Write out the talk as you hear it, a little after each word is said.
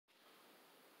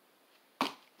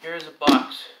Here's a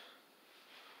box.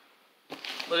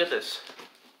 Look at this.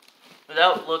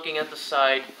 Without looking at the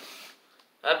side,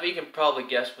 I bet you can probably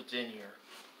guess what's in here.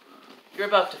 You're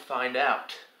about to find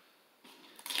out.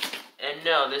 And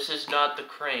no, this is not the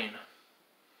crane.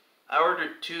 I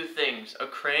ordered two things, a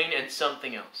crane and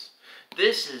something else.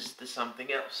 This is the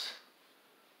something else.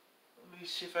 Let me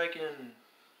see if I can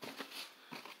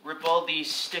rip all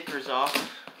these stickers off.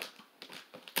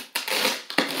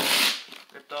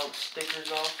 Ripped all the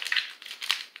stickers off.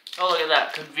 Oh, look at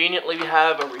that. Conveniently, we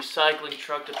have a recycling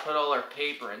truck to put all our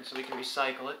paper in so we can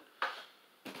recycle it.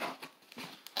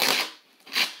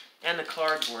 And the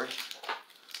cardboard.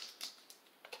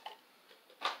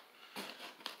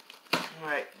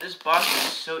 Alright, this box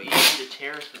is so easy to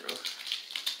tear through.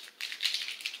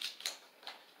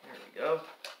 There we go.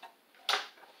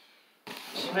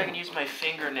 See if I can use my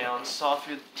fingernail and saw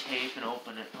through the tape and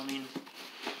open it. I mean,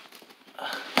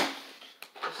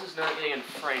 this is not getting in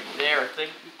frame. There, I think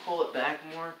if we pull it back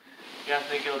more, yeah, I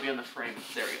think it'll be in the frame.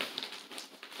 There we go.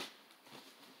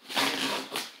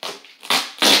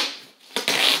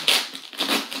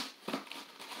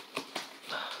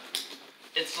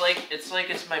 It's like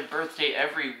it's my birthday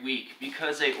every week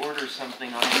because I order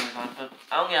something on Amazon, but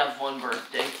I only have one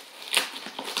birthday,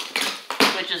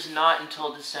 which is not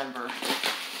until December,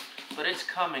 but it's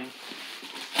coming.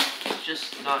 It's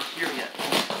just not here yet.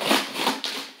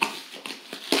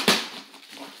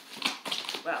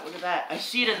 Wow, look at that. I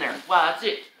see it in there. Wow, that's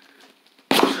it.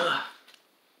 Ugh.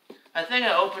 I think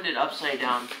I opened it upside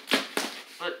down,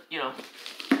 but, you know,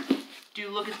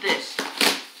 dude, look at this.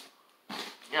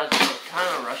 Yeah, it was kind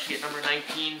of a rush to get number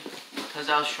 19 because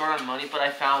I was short on money, but I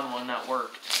found one that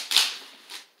worked.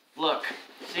 Look,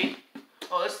 see?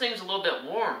 Oh, this thing's a little bit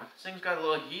warm. This thing's got a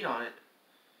little heat on it.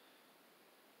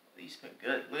 These been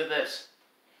good. Look at this.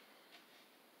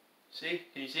 See?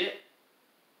 Can you see it?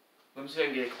 Let me see if I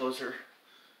can get it closer.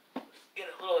 Get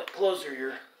it a little bit closer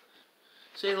here.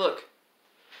 See, look.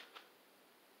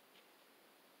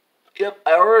 Yep,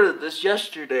 I ordered this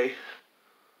yesterday.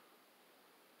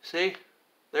 See?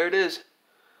 There it is.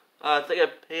 I think I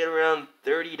paid around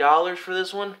 $30 for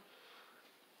this one.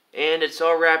 And it's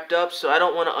all wrapped up, so I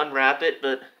don't want to unwrap it,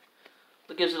 but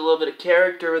it gives it a little bit of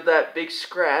character with that big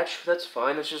scratch. That's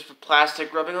fine. It's just for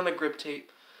plastic rubbing on the grip tape.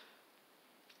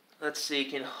 Let's see,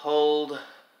 it can hold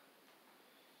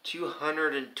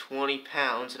 220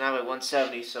 pounds, and I'm at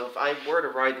 170, so if I were to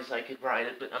ride this, I could ride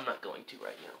it, but I'm not going to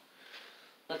right now.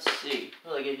 Let's see.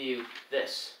 Will I give you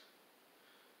this?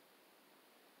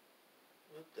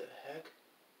 What the heck?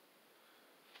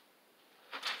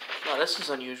 Wow, this is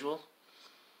unusual.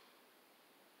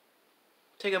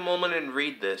 Take a moment and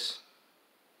read this.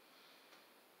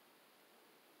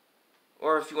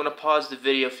 Or if you want to pause the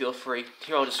video, feel free.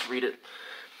 Here, I'll just read it.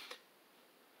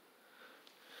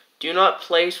 Do not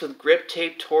place with grip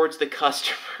tape towards the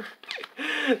customer.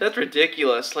 That's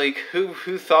ridiculous. Like, who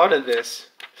thought of this?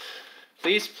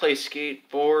 Please place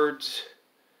skateboards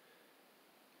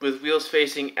with wheels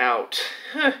facing out.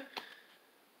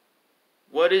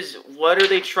 What are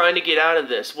they trying to get out of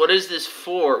this? What is this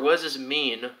for? What does this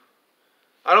mean?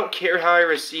 I don't care how I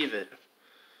receive it.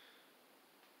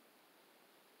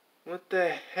 What the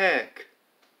heck?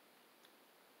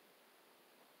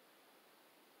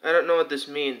 I don't know what this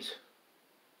means.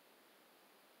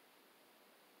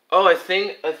 Oh, I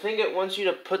think it wants you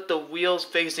to put the wheels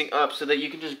facing up so that you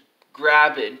can just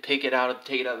grab it and pick it out and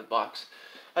take it out of the box.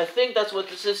 I think that's what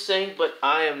this is saying, but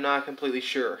I am not completely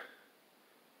sure.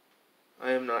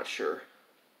 I am not sure.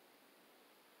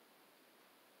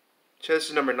 So this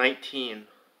is number 19.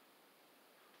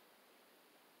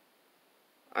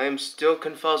 I am still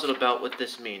confuzzled about what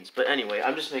this means, but anyway,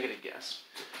 I'm just making a guess.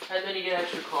 And then you get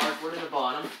extra cardboard in the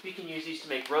bottom. We can use these to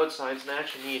make road signs, and I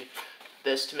actually need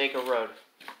this to make a road.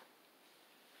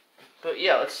 But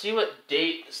yeah, let's see what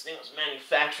date this thing was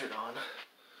manufactured on.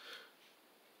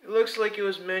 It looks like it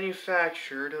was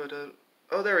manufactured.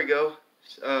 Oh, there we go.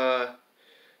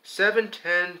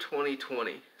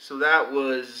 7/10/2020. So that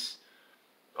was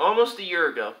almost a year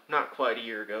ago. Not quite a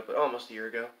year ago, but almost a year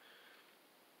ago.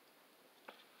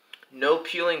 No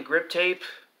peeling grip tape.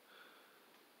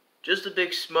 Just a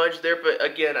big smudge there, but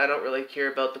again, I don't really care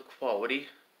about the quality.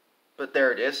 But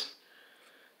there it is.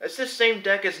 It's the same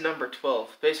deck as number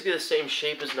 12. Basically the same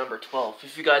shape as number 12.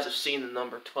 If you guys have seen the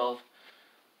number 12.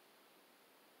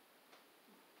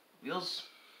 Wheels,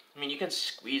 I mean, you can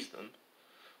squeeze them.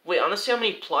 Wait, I want to see how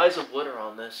many plies of wood are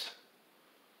on this.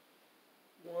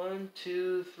 1,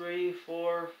 2, 3,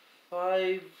 4,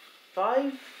 5.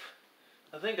 5?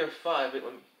 I think there are 5. Wait,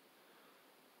 let me.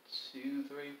 2,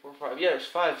 3, 4, 5. Yeah, there's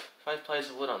 5. 5 plies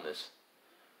of wood on this.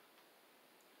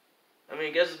 I mean,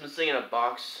 I guess it's been sitting in a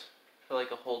box for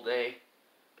like a whole day.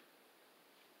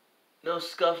 No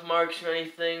scuff marks or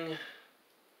anything.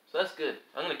 So that's good.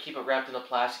 I'm going to keep it wrapped in the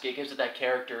plastic. It gives it that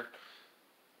character.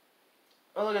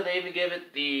 Oh, look at, they even gave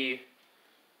it the...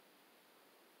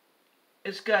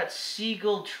 It's got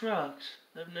Seagull trucks.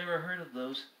 I've never heard of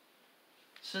those.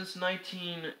 Since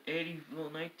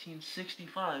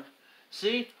 1965.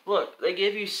 See? Look, they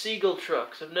gave you Seagull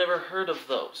trucks. I've never heard of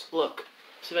those. Look.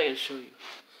 See if I can show you.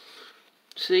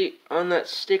 See? On that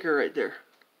sticker right there.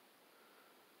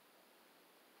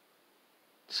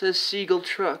 It says Seagull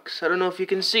trucks. I don't know if you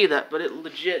can see that, but it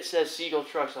legit says Seagull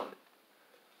trucks on it.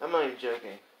 I'm not even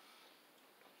joking.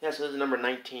 Yeah, so this is number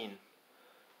 19.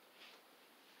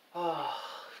 Oh.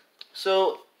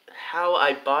 So, how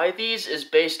I buy these is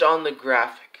based on the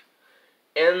graphic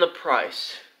and the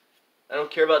price. I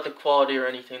don't care about the quality or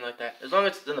anything like that. As long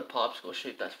as it's in the popsicle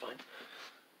shape, that's fine.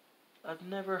 I've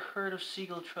never heard of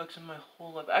Seagull trucks in my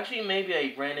whole life. Actually, maybe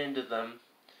I ran into them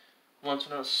once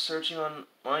when I was searching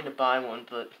online to buy one,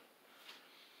 but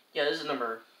yeah, this is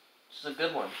a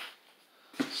good one.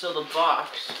 So the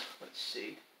box, let's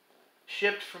see,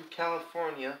 shipped from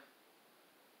California.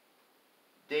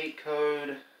 Date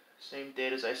code, same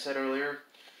date as I said earlier.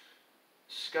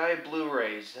 Sky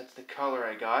Blu-rays, that's the color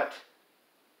I got.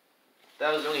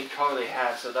 That was the only color they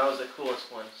had, so that was the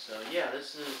coolest one. So yeah,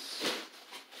 this is...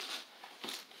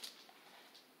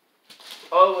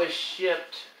 Oh, it was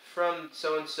shipped from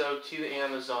so-and-so to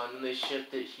Amazon, and they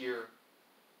shipped it here.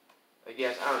 I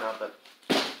guess, I don't know, but...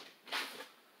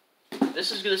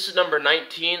 This is number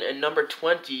 19, and number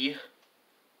 20,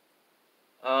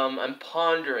 I'm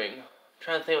pondering. I'm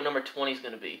trying to think what number 20 is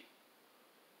going to be.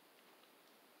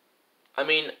 I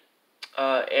mean,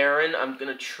 Aaron, I'm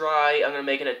going to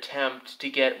make an attempt to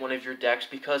get one of your decks,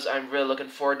 because I'm really looking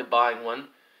forward to buying one,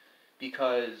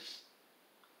 because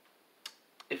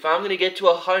if I'm going to get to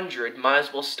 100, might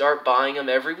as well start buying them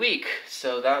every week.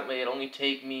 So that way it only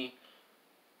take me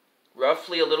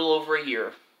roughly a little over a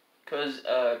year. Because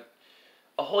a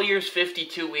whole year is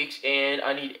 52 weeks, and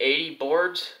I need 80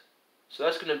 boards. So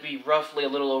that's going to be roughly a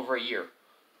little over a year.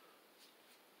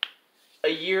 A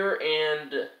year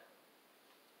and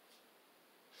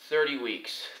 30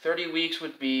 weeks. 30 weeks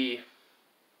would be...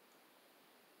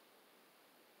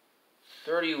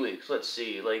 30 weeks, let's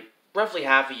see, like roughly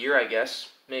half a year, I guess.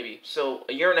 Maybe. So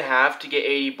a year and a half to get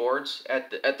 80 boards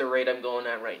at the rate I'm going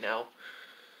at right now.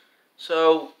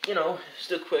 So, you know,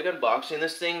 just a quick unboxing.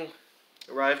 This thing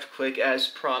arrived quick as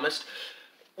promised.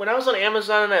 When I was on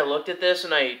Amazon and I looked at this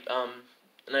and I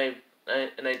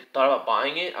thought about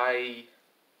buying it,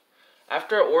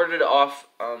 after I ordered it off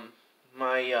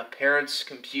my parents'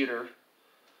 computer,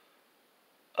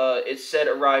 it said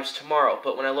arrives tomorrow.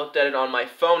 But when I looked at it on my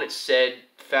phone, it said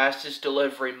fastest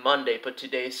delivery Monday, but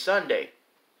today's Sunday.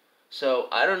 So,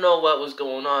 I don't know what was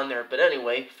going on there, but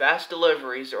anyway, fast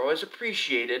deliveries are always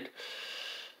appreciated.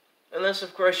 Unless,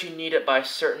 of course, you need it by a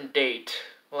certain date.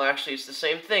 Well, actually, it's the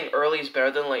same thing. Early is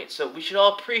better than late. So, we should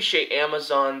all appreciate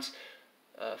Amazon's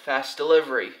fast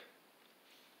delivery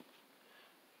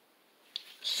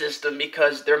system,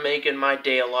 because they're making my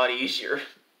day a lot easier.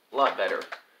 A lot better.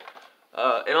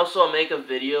 And also, I'll make a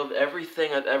video of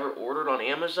everything I've ever ordered on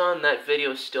Amazon. That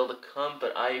video is still to come,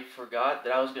 but I forgot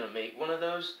that I was going to make one of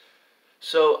those.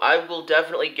 So I will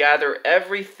definitely gather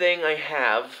everything I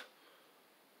have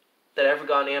that I ever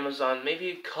got on Amazon. Maybe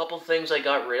a couple things I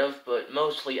got rid of, but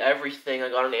mostly everything I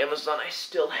got on Amazon I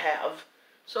still have.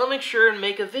 So I'll make sure and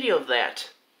make a video of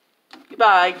that.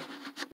 Goodbye.